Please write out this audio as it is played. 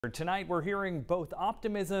Tonight, we're hearing both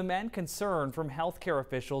optimism and concern from healthcare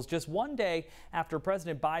officials just one day after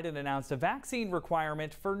President Biden announced a vaccine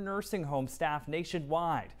requirement for nursing home staff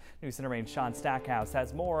nationwide. News Center Maine's Sean Stackhouse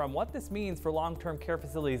has more on what this means for long-term care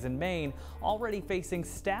facilities in Maine, already facing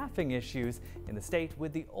staffing issues in the state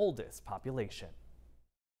with the oldest population.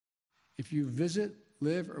 If you visit,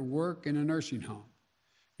 live, or work in a nursing home,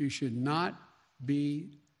 you should not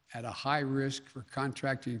be at a high risk for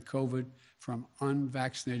contracting COVID from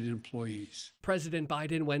unvaccinated employees. President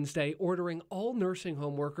Biden Wednesday ordering all nursing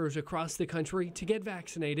home workers across the country to get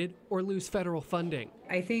vaccinated or lose federal funding.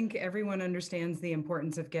 I think everyone understands the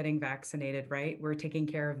importance of getting vaccinated, right? We're taking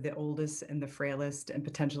care of the oldest and the frailest and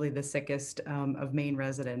potentially the sickest of Maine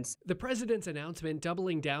residents. The president's announcement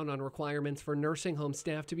doubling down on requirements for nursing home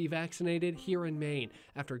staff to be vaccinated here in Maine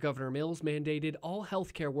after Governor Mills mandated all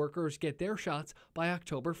healthcare workers get their shots by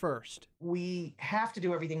October 1st. We have to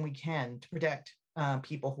do everything we can to protect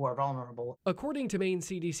people who are vulnerable. According to Maine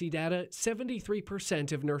CDC data,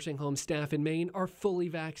 73% of nursing home staff in Maine are fully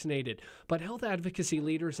vaccinated. But health advocacy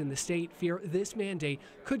leaders in the state fear this mandate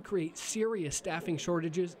could create serious staffing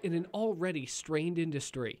shortages in an already strained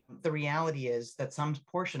industry. The reality is that some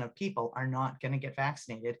portion of people are not going to get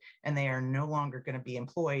vaccinated and they are no longer going to be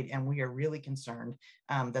employed. And we are really concerned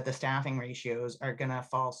that the staffing ratios are going to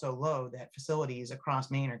fall so low that facilities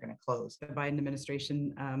across Maine are going to close. The Biden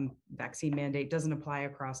administration vaccine mandate doesn't apply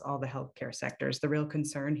across all the healthcare sectors. The real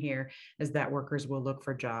concern here is that workers will look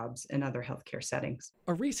for jobs in other healthcare settings.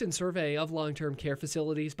 A recent survey of long-term care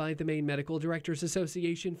facilities by the Maine Medical Directors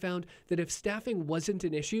Association found that if staffing wasn't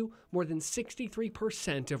an issue, more than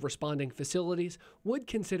 63% of responding facilities would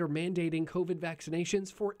consider mandating COVID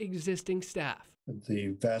vaccinations for existing staff.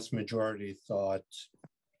 The vast majority thought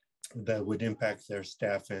that would impact their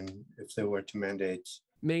staffing if they were to mandate.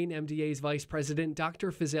 Maine MDA's Vice President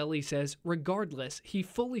Dr. Fazeli says, regardless, he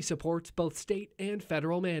fully supports both state and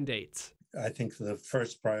federal mandates. I think the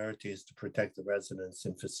first priority is to protect the residents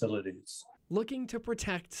in facilities. Looking to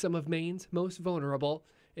protect some of Maine's most vulnerable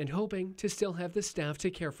and hoping to still have the staff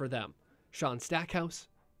to care for them. Sean Stackhouse,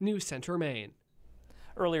 News Center, Maine.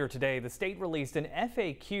 Earlier today, the state released an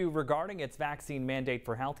FAQ regarding its vaccine mandate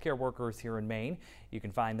for healthcare workers here in Maine. You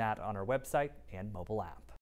can find that on our website and mobile app.